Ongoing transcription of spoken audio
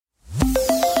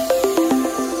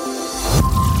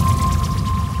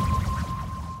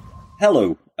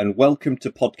Hello and welcome to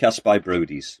Podcast by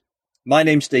Brodies. My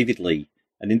name's David Lee,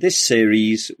 and in this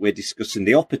series we're discussing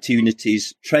the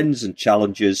opportunities, trends and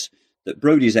challenges that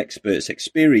Brodies experts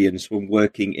experience when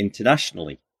working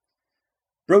internationally.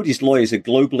 Brodies lawyers are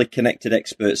globally connected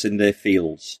experts in their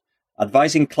fields,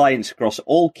 advising clients across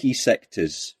all key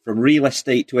sectors from real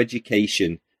estate to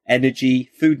education,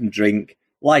 energy, food and drink,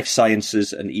 life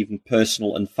sciences and even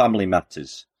personal and family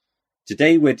matters.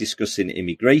 Today we're discussing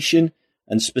immigration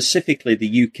and specifically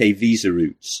the UK visa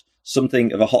routes,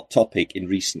 something of a hot topic in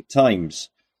recent times.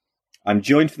 I'm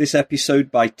joined for this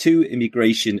episode by two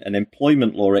immigration and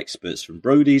employment law experts from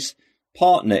Brodies,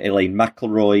 partner Elaine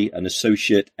McElroy and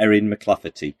associate Erin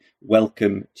McLafferty.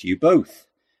 Welcome to you both.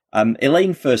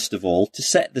 Elaine, first of all, to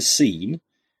set the scene,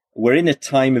 we're in a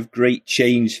time of great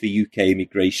change for UK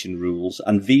immigration rules,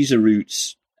 and visa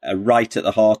routes are right at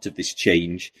the heart of this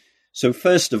change. So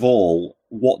first of all,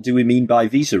 what do we mean by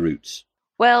visa routes?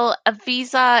 Well, a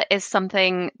visa is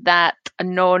something that a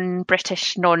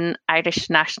non-British, non-Irish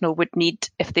national would need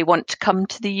if they want to come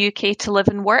to the UK to live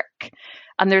and work.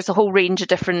 And there's a whole range of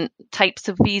different types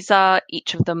of visa.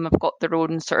 Each of them have got their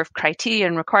own sort of criteria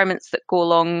and requirements that go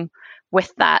along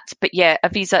with that. But yeah, a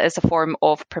visa is a form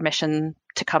of permission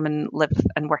to come and live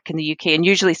and work in the UK. And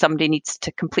usually somebody needs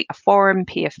to complete a form,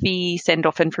 pay a fee, send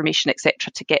off information,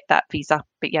 etc. to get that visa.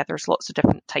 But yeah, there's lots of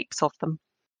different types of them.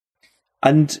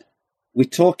 And we're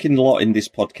talking a lot in this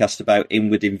podcast about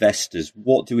inward investors.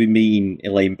 What do we mean,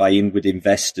 Elaine, by inward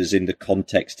investors in the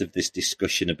context of this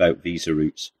discussion about visa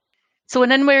routes? So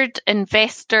an inward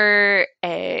investor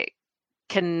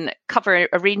can cover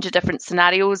a range of different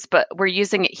scenarios, but we're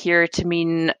using it here to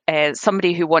mean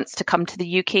somebody who wants to come to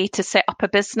the UK to set up a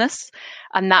business.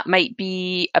 And that might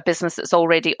be a business that's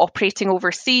already operating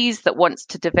overseas that wants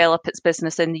to develop its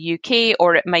business in the UK,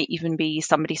 or it might even be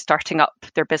somebody starting up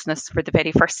their business for the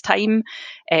very first time.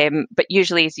 But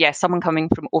usually, someone coming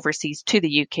from overseas to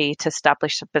the UK to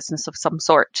establish a business of some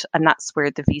sort. And that's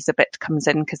where the visa bit comes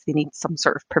in, because they need some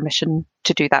sort of permission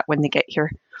to do that when they get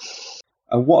here.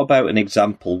 And what about an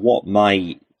example? What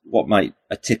might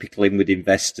a typical inward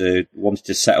investor wanting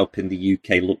to set up in the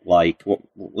UK look like?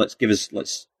 Let's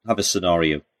have a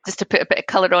scenario. Just to put a bit of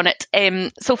colour on it.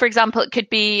 So, for example, it could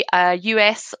be a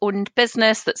US-owned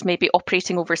business that's maybe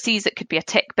operating overseas. It could be a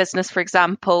tech business, for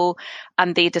example,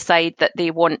 and they decide that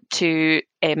they want to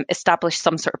establish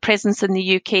some sort of presence in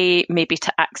the UK, maybe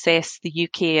to access the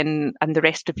UK and the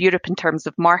rest of Europe in terms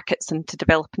of markets and to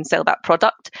develop and sell that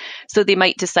product. So they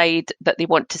might decide that they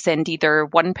want to send either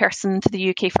one person to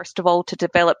the UK, first of all, to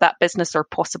develop that business, or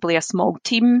possibly a small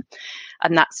team.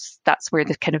 And that's where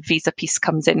the kind of visa piece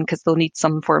comes in, because they'll need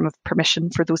some form of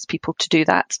permission for those people to do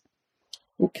that.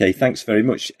 Okay, thanks very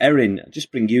much. Erin, I'll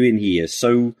just bring you in here.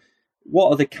 So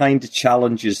what are the kind of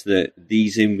challenges that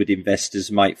these inward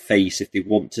investors might face if they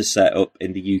want to set up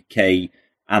in the UK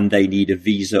and they need a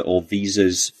visa or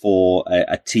visas for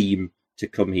a team to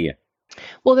come here?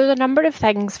 Well, there's a number of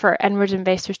things for inward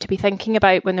investors to be thinking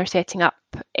about when they're setting up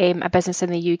a business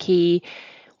in the UK.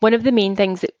 One of the main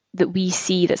things that we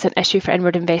see that's an issue for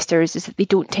inward investors is that they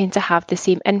don't tend to have the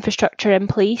same infrastructure in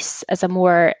place as a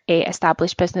more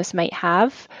established business might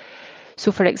have.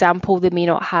 So, for example, they may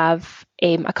not have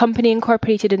a company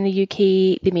incorporated in the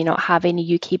UK, they may not have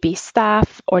any UK-based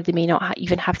staff, or they may not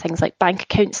even have things like bank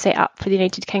accounts set up for the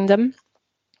United Kingdom.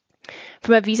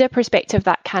 From a visa perspective,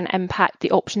 that can impact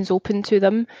the options open to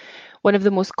them. One of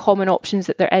the most common options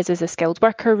that there is a skilled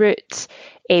worker route,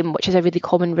 which is a really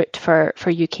common route for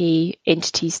UK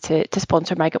entities to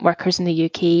sponsor migrant workers in the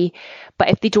UK. But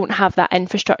if they don't have that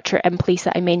infrastructure in place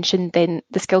that I mentioned, then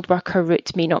the skilled worker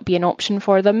route may not be an option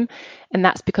for them. And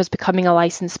that's because becoming a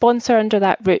licensed sponsor under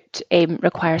that route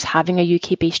requires having a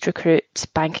UK-based recruit,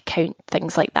 bank account,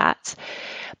 things like that.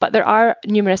 But there are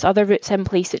numerous other routes in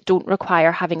place that don't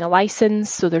require having a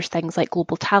license. So there's things like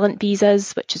global talent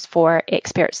visas, which is for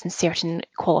experts in certain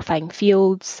qualifying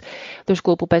fields. There's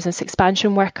global business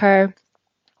expansion worker,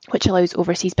 which allows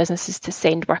overseas businesses to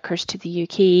send workers to the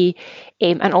UK,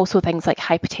 and also things like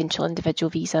high potential individual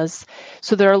visas.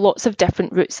 So there are lots of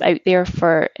different routes out there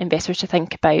for investors to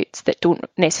think about that don't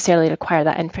necessarily require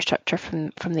that infrastructure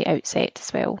from the outset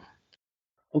as well.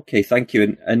 Okay, thank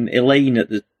you. And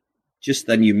Elaine, just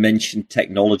then you mentioned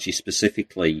technology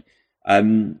specifically.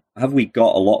 Have we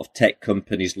got a lot of tech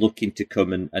companies looking to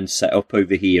come and set up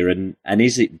over here? And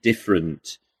is it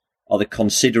different? Are the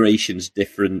considerations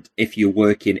different if you're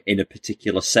working in a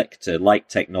particular sector like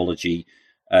technology,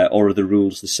 or are the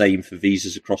rules the same for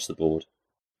visas across the board?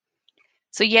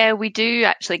 So yeah, we do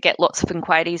actually get lots of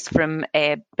inquiries from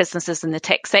businesses in the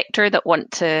tech sector that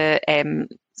want to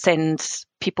send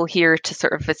people here to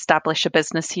sort of establish a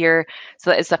business here. So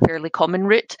that is a fairly common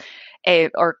route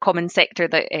or common sector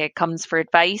that comes for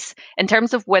advice. In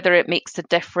terms of whether it makes a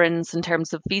difference in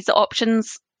terms of visa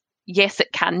options, yes,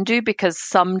 it can do, because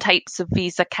some types of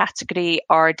visa category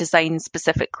are designed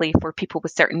specifically for people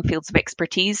with certain fields of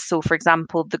expertise. So, for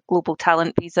example, the global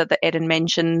talent visa that Erin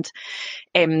mentioned,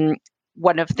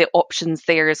 one of the options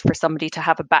there is for somebody to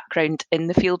have a background in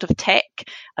the field of tech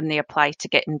and they apply to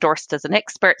get endorsed as an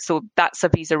expert. So that's a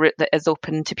visa route that is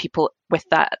open to people with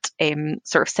that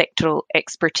sort of sectoral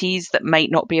expertise that might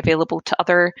not be available to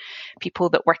other people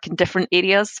that work in different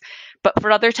areas. But for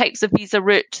other types of visa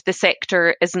route, the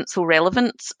sector isn't so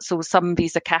relevant. So some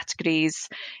visa categories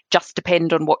just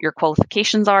depend on what your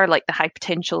qualifications are, like the high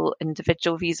potential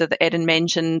individual visa that Erin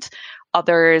mentioned.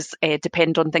 Others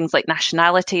depend on things like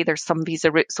nationality. There's some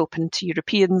visa routes open to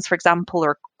Europeans, for example,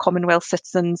 or Commonwealth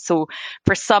citizens. So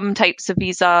for some types of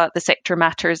visa, the sector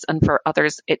matters, and for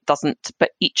others, it doesn't.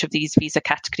 But each of these visa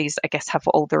categories, I guess, have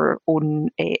all their own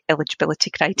eligibility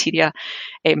criteria.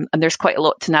 And there's quite a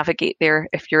lot to navigate there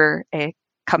if you're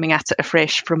coming at it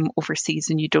afresh from overseas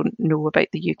and you don't know about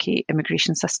the UK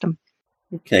immigration system.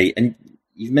 Okay, and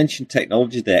you've mentioned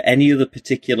technology there. Any other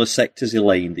particular sectors,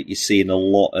 Elaine, that you're seeing a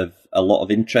lot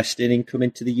of interest in coming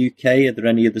to the UK? Are there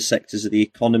any other sectors of the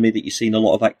economy that you're seeing a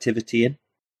lot of activity in?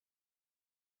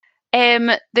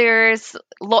 There's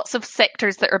lots of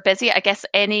sectors that are busy. I guess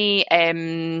any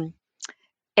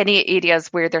areas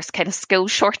where there's kind of skill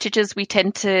shortages, we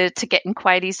tend to get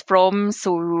inquiries from.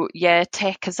 So yeah,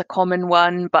 tech is a common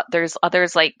one, but there's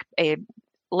others like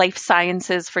life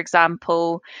sciences, for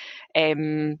example.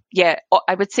 Yeah,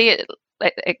 I would say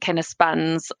it kind of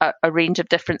spans a range of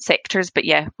different sectors, but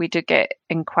yeah, we do get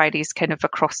inquiries kind of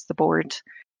across the board.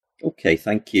 Okay,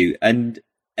 thank you. And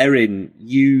Erin,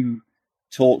 you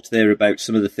talked there about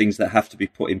some of the things that have to be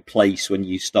put in place when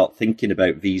you start thinking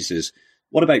about visas.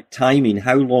 What about timing?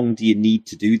 How long do you need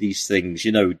to do these things?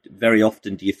 You know, very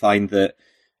often do you find that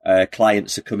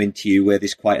clients are coming to you where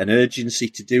there's quite an urgency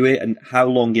to do it? And how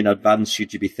long in advance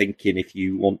should you be thinking if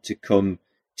you want to come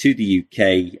to the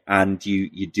UK and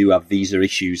you do have visa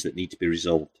issues that need to be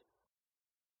resolved?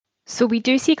 So we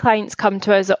do see clients come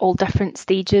to us at all different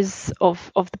stages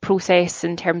of the process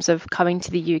in terms of coming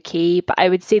to the UK, but I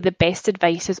would say the best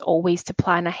advice is always to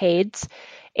plan ahead.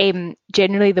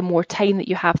 Generally, the more time that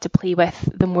you have to play with,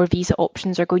 the more visa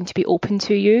options are going to be open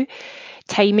to you.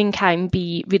 Timing can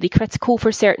be really critical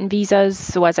for certain visas.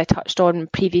 So as I touched on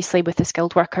previously with the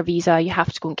skilled worker visa, you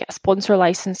have to go and get a sponsor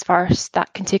license first.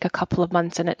 That can take a couple of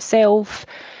months in itself.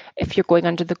 If you're going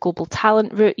under the global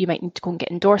talent route, you might need to go and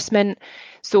get endorsement.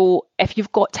 So if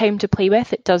you've got time to play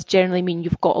with, it does generally mean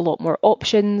you've got a lot more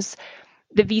options.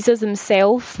 The visas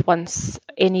themselves, once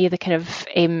any of the kind of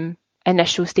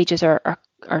initial stages are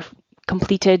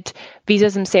completed,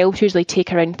 visas themselves usually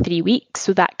take around 3 weeks,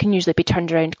 so that can usually be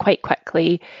turned around quite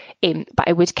quickly. But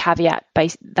I would caveat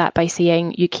by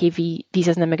saying UK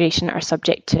visas and immigration are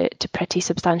subject to pretty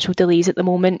substantial delays at the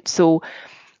moment. So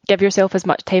give yourself as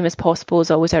much time as possible is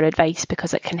always our advice,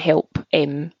 because it can help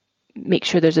make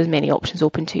sure there's as many options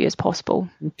open to you as possible.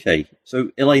 Okay, so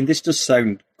Elaine, this does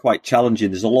sound quite challenging.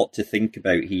 There's a lot to think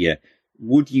about here.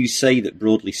 Would you say that,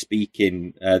 broadly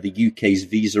speaking, the UK's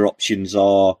visa options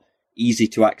are easy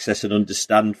to access and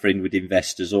understand for inward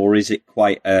investors, or is it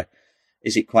quite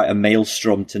a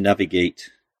maelstrom to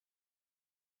navigate?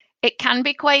 It can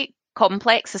be quite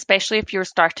complex, especially if you're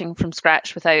starting from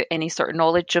scratch without any sort of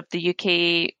knowledge of the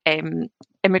UK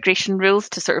immigration rules,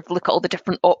 to sort of look at all the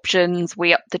different options,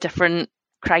 weigh up the different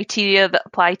criteria that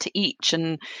apply to each,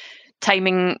 and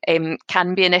timing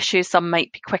can be an issue. Some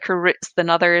might be quicker routes than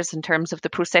others in terms of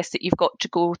the process that you've got to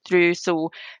go through.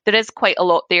 So there is quite a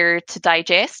lot there to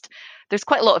digest. There's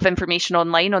quite a lot of information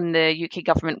online on the UK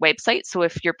government website. So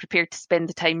if you're prepared to spend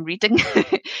the time reading,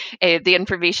 the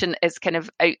information is kind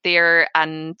of out there.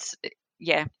 And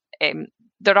yeah,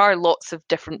 there are lots of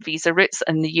different visa routes,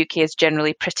 and the UK is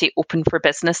generally pretty open for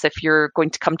business. If you're going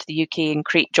to come to the UK and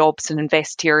create jobs and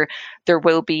invest here, there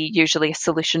will be usually a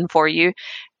solution for you,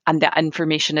 and that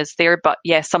information is there. But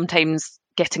yeah, sometimes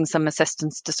getting some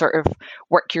assistance to sort of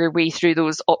work your way through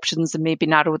those options and maybe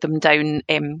narrow them down,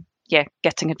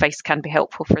 getting advice can be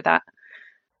helpful for that.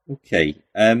 Okay.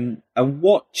 And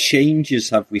what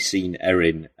changes have we seen,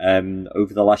 Erin,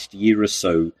 over the last year or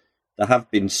so? There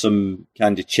have been some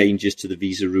kind of changes to the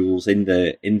visa rules in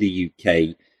the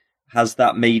UK. Has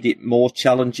that made it more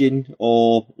challenging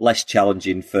or less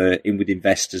challenging for inward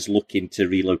investors looking to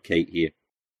relocate here?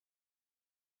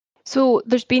 So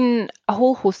there's been a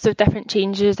whole host of different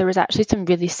changes. There was actually some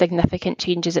really significant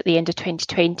changes at the end of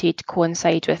 2020 to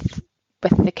coincide with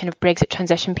with the kind of Brexit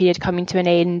transition period coming to an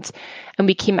end, and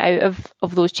we came out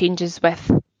of those changes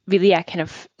with really a kind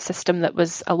of system that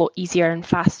was a lot easier and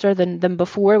faster than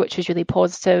before, which was really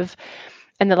positive.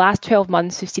 In the last 12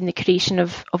 months, we've seen the creation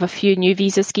of a few new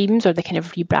visa schemes, or the kind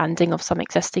of rebranding of some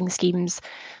existing schemes.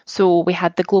 So we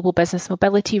had the Global Business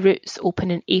Mobility routes open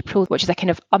in April, which is a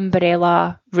kind of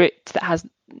umbrella route that has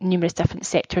numerous different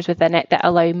sectors within it that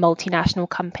allow multinational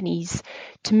companies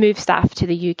to move staff to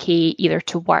the UK either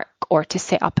to work or to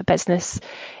set up a business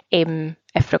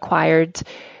if required.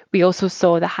 We also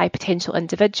saw the high potential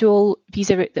individual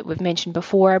visa route that we've mentioned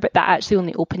before, but that actually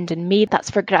only opened in May. That's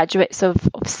for graduates of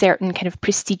certain kind of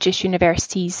prestigious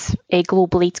universities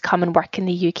globally to come and work in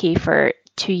the UK for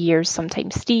 2 years,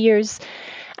 sometimes 3 years.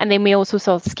 And then we also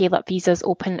saw scale-up visas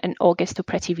open in August, so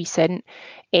pretty recent.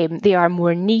 They are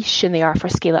more niche, and they are for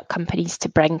scale-up companies to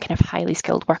bring kind of highly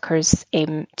skilled workers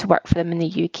to work for them in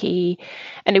the UK.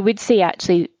 And I would say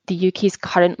actually the UK is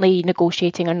currently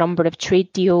negotiating a number of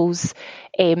trade deals,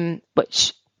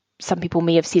 which some people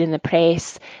may have seen in the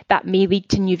press, that may lead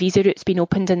to new visa routes being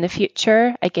opened in the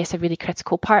future. I guess a really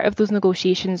critical part of those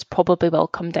negotiations probably will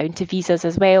come down to visas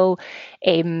as well.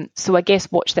 So I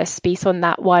guess watch this space on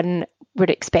that one. We're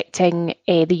expecting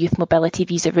the youth mobility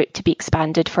visa route to be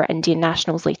expanded for Indian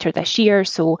nationals later this year.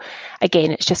 So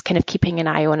again, it's just kind of keeping an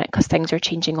eye on it because things are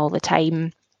changing all the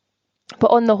time.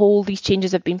 But on the whole, these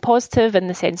changes have been positive in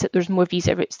the sense that there's more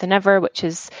visa routes than ever, which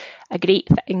is a great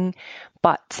thing.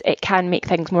 But it can make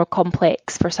things more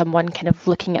complex for someone kind of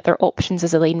looking at their options,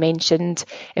 as Elaine mentioned.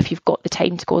 If you've got the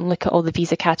time to go and look at all the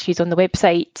visa categories on the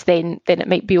website, then it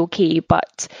might be okay.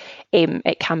 But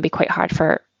it can be quite hard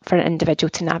for an individual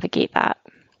to navigate that.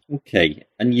 Okay,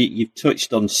 and you've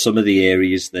touched on some of the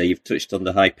areas there. You've touched on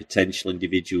the high potential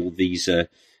individual visa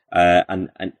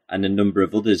and a number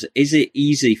of others. Is it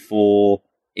easy for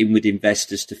inward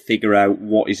investors to figure out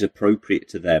what is appropriate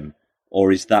to them,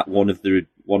 or is that one of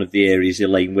the areas,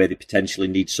 Elaine, where they potentially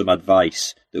need some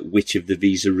advice that which of the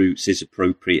visa routes is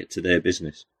appropriate to their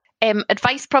business?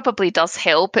 Advice probably does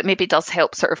help. It maybe does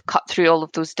help sort of cut through all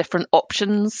of those different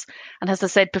options. And as I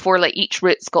said before, like each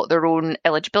route's got their own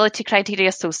eligibility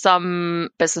criteria. So some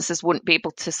businesses won't be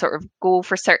able to sort of go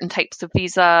for certain types of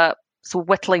visa. So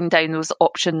whittling down those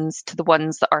options to the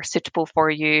ones that are suitable for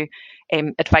you,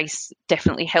 advice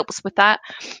definitely helps with that.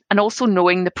 And also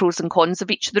knowing the pros and cons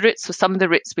of each of the routes. So some of the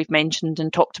routes we've mentioned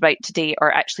and talked about today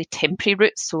are actually temporary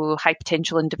routes. So high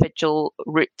potential individual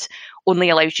route only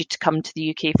allows you to come to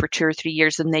the UK for 2 or 3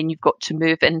 years, and then you've got to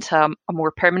move into a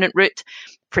more permanent route.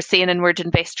 For, say, an inward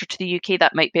investor to the UK,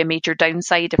 that might be a major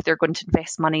downside. If they're going to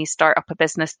invest money, start up a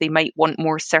business, they might want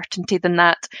more certainty than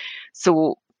that.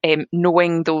 So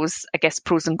knowing those, I guess,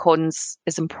 pros and cons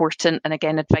is important. And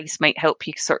again, advice might help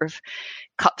you sort of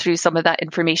cut through some of that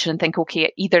information and think,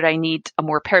 okay, either I need a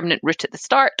more permanent route at the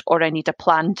start, or I need a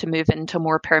plan to move into a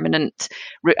more permanent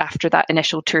route after that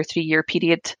initial 2 or 3 year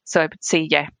period. So I would say,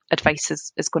 yeah, advice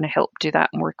is going to help do that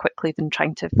more quickly than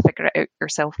trying to figure it out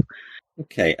yourself.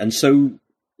 Okay. And so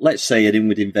let's say an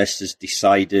inward investor's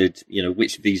decided,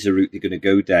 which visa route they're going to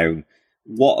go down.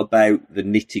 What about the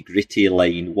nitty-gritty,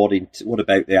 Elaine? What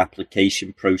about the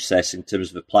application process in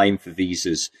terms of applying for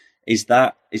visas? Is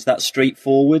that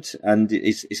straightforward, and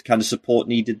is kind of support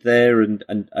needed there,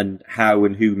 and how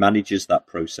and who manages that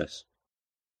process?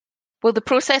 Well, the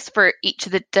process for each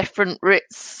of the different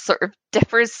routes sort of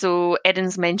differs. So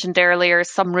Erin's mentioned earlier,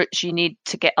 some routes you need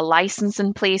to get a license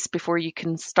in place before you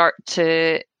can start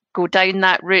to go down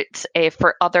that route.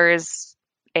 For others,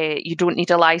 you don't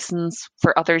need a license.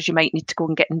 For others, you might need to go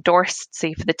and get endorsed.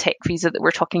 Say for the tech visa that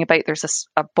we're talking about, there's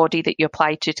a body that you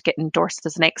apply to get endorsed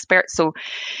as an expert. So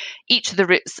each of the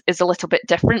routes is a little bit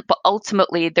different, but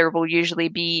ultimately there will usually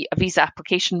be a visa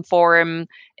application form,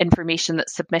 information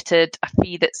that's submitted, a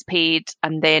fee that's paid,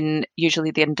 and then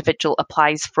usually the individual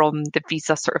applies from the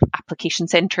visa sort of application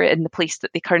centre in the place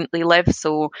that they currently live.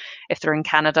 So if they're in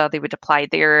Canada, they would apply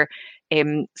there,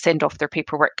 send off their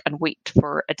paperwork and wait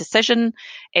for a decision.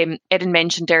 Erin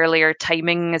mentioned earlier,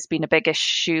 timing has been a big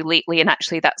issue lately, and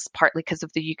actually that's partly because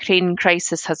of the Ukraine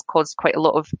crisis has caused quite a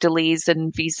lot of delays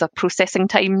in visa processing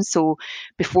times. So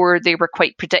before they were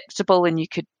quite predictable and you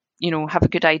could have a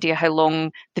good idea how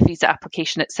long the visa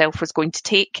application itself was going to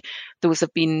take, those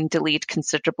have been delayed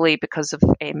considerably because of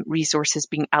resources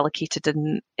being allocated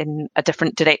in a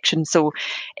different direction. So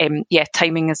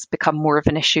timing has become more of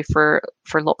an issue for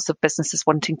lots of businesses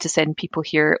wanting to send people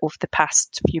here over the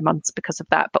past few months because of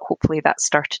that, but hopefully that's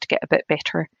started to get a bit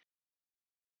better.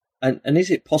 And is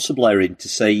it possible, Erin, to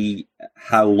say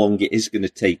how long it is going to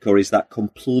take, or is that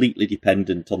completely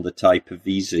dependent on the type of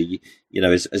visa?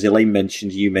 As Elaine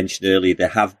mentioned, you mentioned earlier, there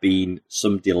have been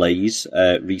some delays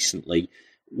recently.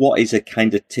 What is a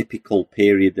kind of typical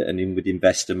period that an inward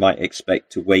investor might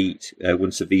expect to wait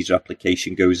once a visa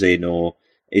application goes in, or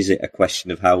is it a question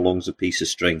of how long's a piece of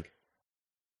string?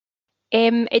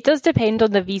 It does depend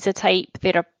on the visa type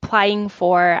they're applying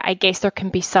for. I guess there can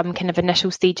be some kind of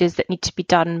initial stages that need to be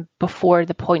done before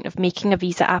the point of making a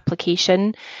visa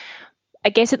application. I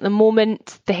guess at the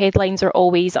moment, the headlines are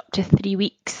always up to 3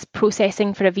 weeks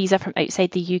processing for a visa from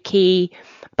outside the UK.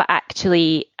 But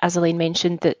actually, as Elaine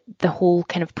mentioned, that the whole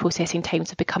kind of processing times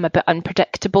have become a bit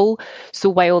unpredictable. So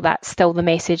while that's still the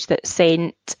message that's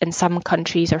sent, in some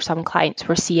countries or some clients,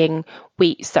 we're seeing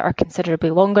waits that are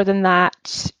considerably longer than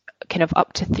that, kind of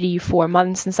up to 3-4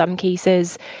 months in some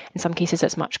cases. In some cases,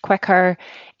 it's much quicker.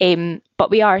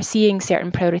 But we are seeing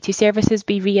certain priority services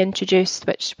be reintroduced,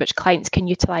 which clients can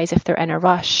utilise if they're in a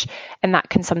rush. And that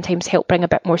can sometimes help bring a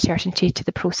bit more certainty to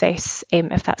the process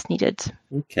if that's needed.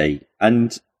 Okay.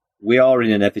 And we are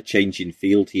in an ever-changing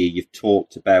field here. You've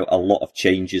talked about a lot of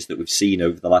changes that we've seen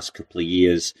over the last couple of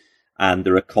years. And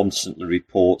there are constantly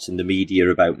reports in the media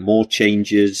about more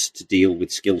changes to deal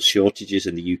with skills shortages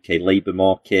in the UK labour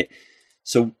market.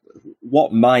 So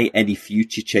what might any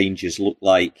future changes look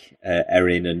like,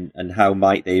 Erin, and how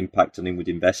might they impact on inward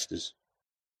investors?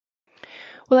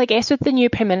 Well, I guess with the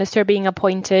new Prime Minister being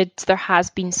appointed, there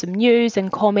has been some news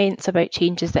and comments about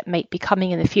changes that might be coming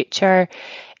in the future.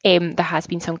 There has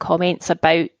been some comments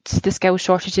about the skills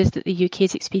shortages that the UK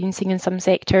is experiencing in some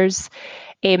sectors.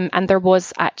 And there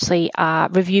was actually a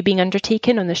review being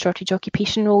undertaken on the shortage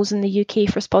occupation roles in the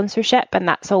UK for sponsorship, and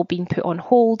that's all been put on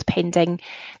hold pending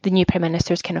the new Prime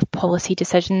Minister's kind of policy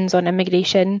decisions on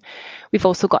immigration. We've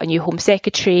also got a new Home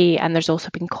Secretary, and there's also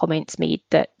been comments made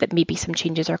that maybe some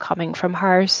changes are coming from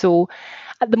her. So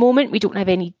at the moment, we don't have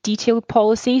any detailed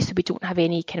policy, so we don't have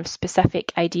any kind of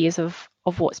specific ideas of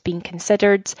what's being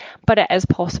considered, but it is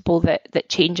possible that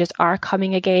changes are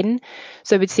coming again.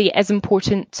 So I would say it is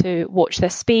important to watch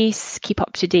this space, keep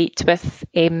up to date with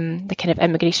the kind of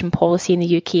immigration policy in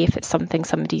the UK if it's something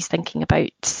somebody's thinking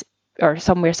about or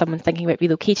somewhere someone's thinking about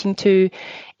relocating to,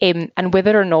 and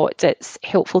whether or not it's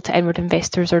helpful to inward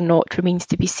investors or not remains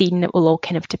to be seen. It will all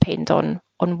kind of depend on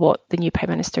what the new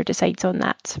Prime Minister decides on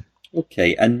that.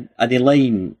 Okay, and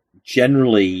Elaine,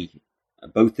 generally,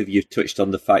 both of you touched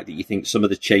on the fact that you think some of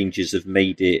the changes have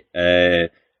made it a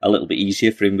little bit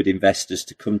easier for inward investors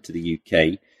to come to the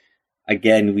UK.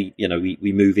 Again,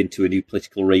 we move into a new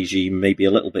political regime, maybe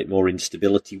a little bit more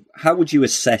instability. How would you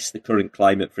assess the current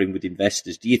climate for inward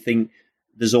investors? Do you think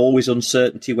there's always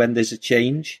uncertainty when there's a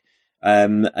change?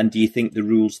 And do you think the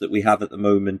rules that we have at the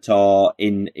moment are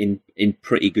in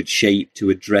pretty good shape to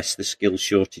address the skills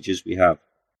shortages we have?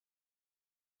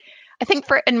 I think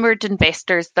for inward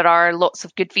investors, there are lots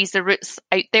of good visa routes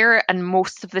out there, and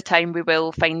most of the time we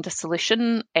will find a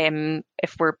solution.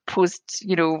 If we're posed,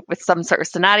 with some sort of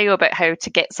scenario about how to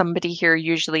get somebody here,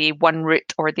 usually one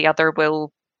route or the other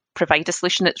will provide a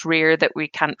solution. It's rare that we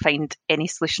can't find any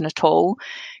solution at all,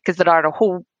 because there are a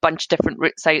whole bunch of different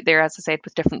routes out there, as I said,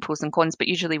 with different pros and cons, but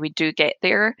usually we do get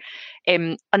there.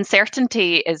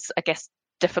 Uncertainty is, I guess,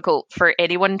 difficult for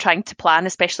anyone trying to plan,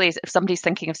 especially if somebody's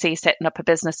thinking of, say, setting up a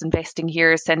business, investing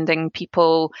here, sending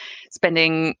people,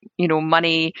 spending,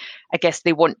 money. I guess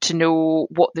they want to know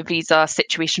what the visa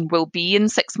situation will be in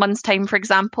 6 months' time, for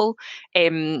example.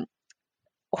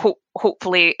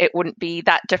 Hopefully it wouldn't be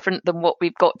that different than what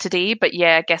we've got today. But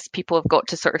yeah, I guess people have got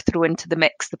to sort of throw into the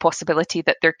mix the possibility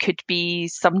that there could be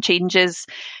some changes.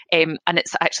 And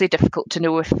it's actually difficult to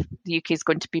know if the UK is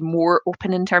going to be more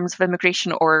open in terms of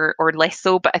immigration or less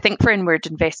so. But I think for inward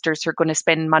investors who are going to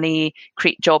spend money,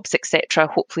 create jobs, etc.,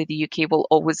 hopefully the UK will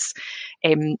always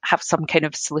have some kind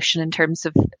of solution in terms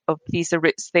of visa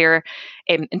routes there.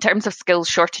 In terms of skills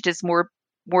shortages, more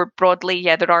broadly,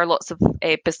 yeah, there are lots of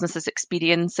businesses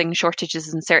experiencing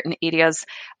shortages in certain areas,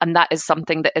 and that is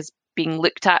something that is being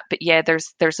looked at. But yeah,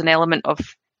 there's an element of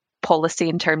policy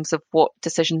in terms of what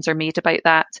decisions are made about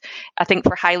that. I think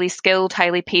for highly skilled,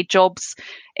 highly paid jobs,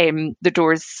 the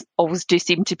doors always do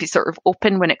seem to be sort of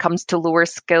open. When it comes to lower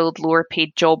skilled, lower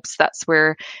paid jobs, that's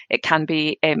where it can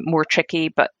be more tricky.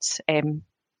 But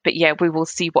yeah, we will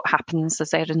see what happens,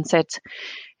 as Erin said.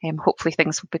 Hopefully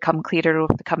things will become clearer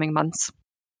over the coming months.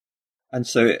 And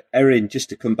so, Erin, just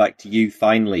to come back to you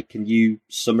finally, can you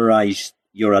summarise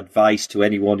your advice to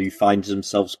anyone who finds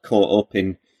themselves caught up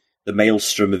in the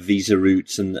maelstrom of visa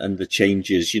routes and the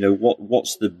changes?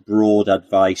 What's the broad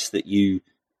advice that you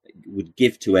would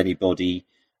give to anybody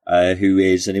who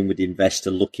is an inward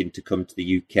investor looking to come to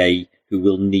the UK, who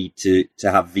will need to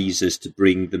have visas to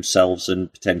bring themselves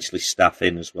and potentially staff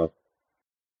in as well?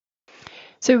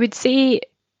 So I would say,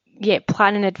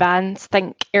 plan in advance.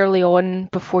 Think early on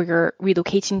before you're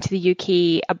relocating to the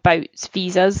UK about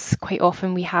visas. Quite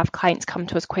often we have clients come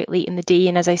to us quite late in the day,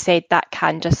 and as I said, that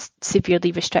can just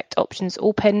severely restrict options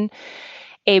open.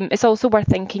 It's also worth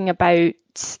thinking about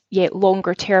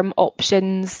longer term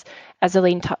options. As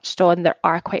Elaine touched on, there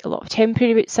are quite a lot of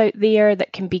temporary routes out there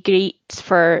that can be great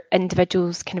for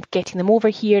individuals kind of getting them over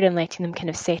here and letting them kind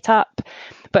of set up.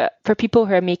 But for people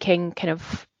who are making kind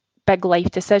of big life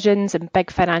decisions and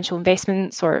big financial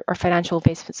investments or financial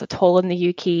investments at all in the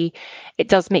UK, it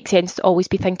does make sense to always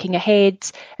be thinking ahead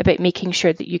about making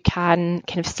sure that you can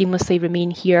kind of seamlessly remain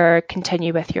here,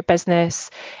 continue with your business,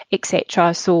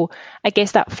 etc. So I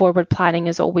guess that forward planning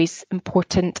is always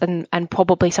important and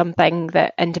probably something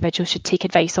that individuals should take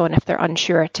advice on if they're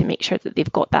unsure, to make sure that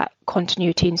they've got that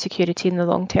continuity and security in the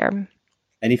long term.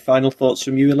 Any final thoughts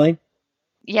from you, Elaine?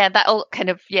 Yeah, that all kind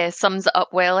of sums it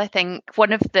up well. I think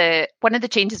one of the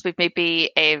changes we've maybe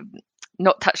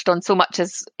not touched on so much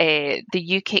as the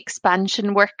UK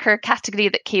expansion worker category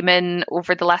that came in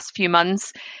over the last few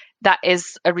months. That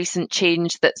is a recent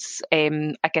change that's,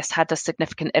 I guess, had a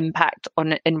significant impact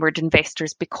on inward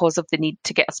investors because of the need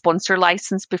to get a sponsor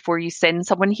license before you send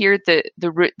someone here.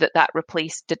 The route that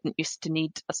replaced didn't used to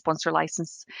need a sponsor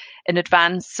license in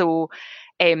advance. So,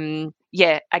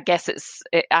 I guess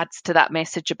it adds to that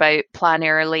message about plan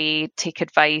early, take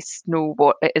advice, know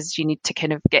what it is you need to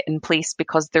kind of get in place,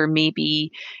 because there may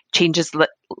be changes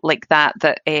like that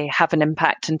have an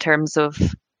impact in terms of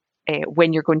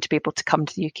when you're going to be able to come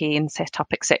to the UK and set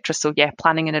up, etc. So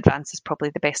planning in advance is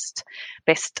probably the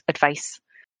best advice.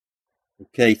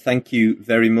 Okay, thank you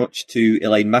very much to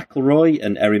Elaine McElroy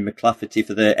and Erin McLafferty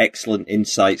for their excellent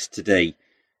insights today.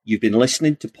 You've been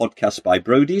listening to Podcasts by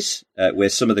Brodies, where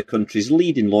some of the country's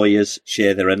leading lawyers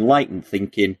share their enlightened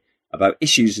thinking about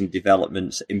issues and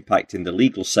developments impacting the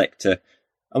legal sector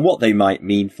and what they might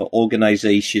mean for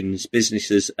organisations,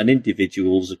 businesses and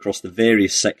individuals across the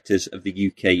various sectors of the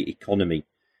UK economy.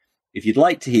 If you'd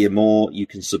like to hear more, you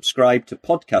can subscribe to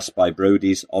Podcasts by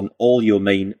Brodies on all your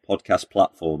main podcast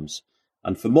platforms.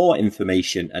 And for more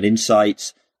information and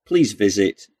insights, please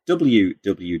visit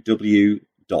www.brodies.com.